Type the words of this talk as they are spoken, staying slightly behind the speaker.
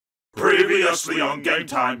Previously on Game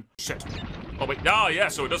Time. Shit. Oh wait, oh yeah,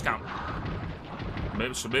 so it does count.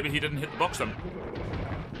 Maybe he didn't hit the box then.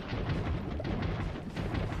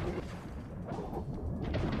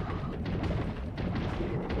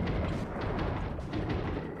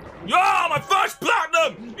 Yeah, my first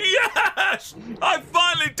platinum! Yes! I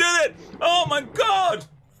finally did it! Oh my god!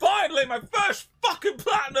 Finally, my first fucking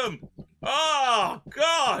platinum! Oh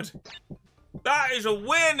god! That is a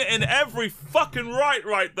win in every fucking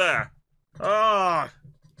right there. Ah,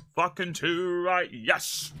 fucking two right.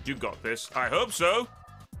 Yes, you got this. I hope so.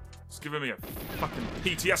 It's giving me a fucking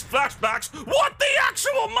PTS flashbacks. What the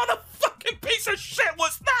actual motherfucking piece of shit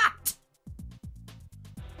was that?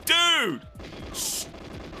 Dude,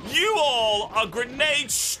 you all are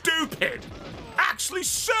grenade stupid. Actually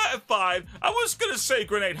certified. I was gonna say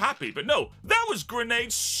grenade happy, but no, that was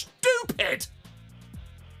grenade stupid.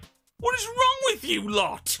 What is wrong with you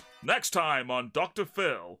lot? Next time on Dr.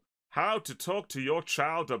 Phil, how to talk to your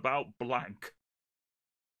child about blank.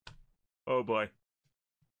 Oh boy.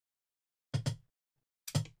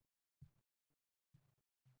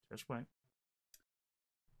 Just wait.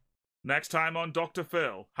 Next time on Dr.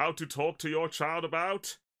 Phil, how to talk to your child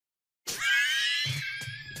about...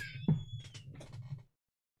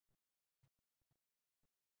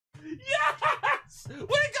 Yes! We got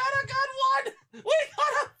a good one! We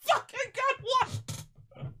got a fucking good one!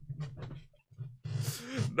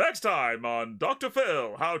 Next time on Dr.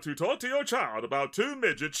 Phil, how to talk to your child about two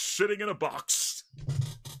midgets shitting in a box.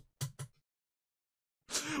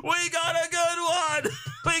 We got a good one!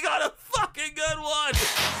 We got a fucking good one!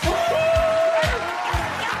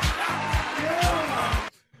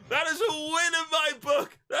 That is a win in my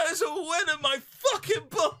book! That is a win in my fucking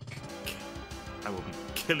book! I will be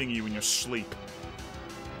killing you in your sleep.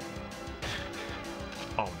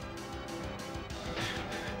 Oh.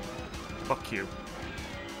 Fuck you.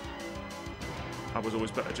 I was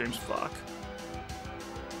always better, James. Fuck.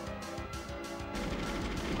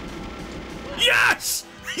 Yes!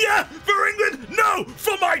 Yeah! For England! No!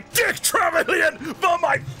 For my dick, Trevelyan! For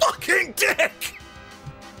my fucking dick!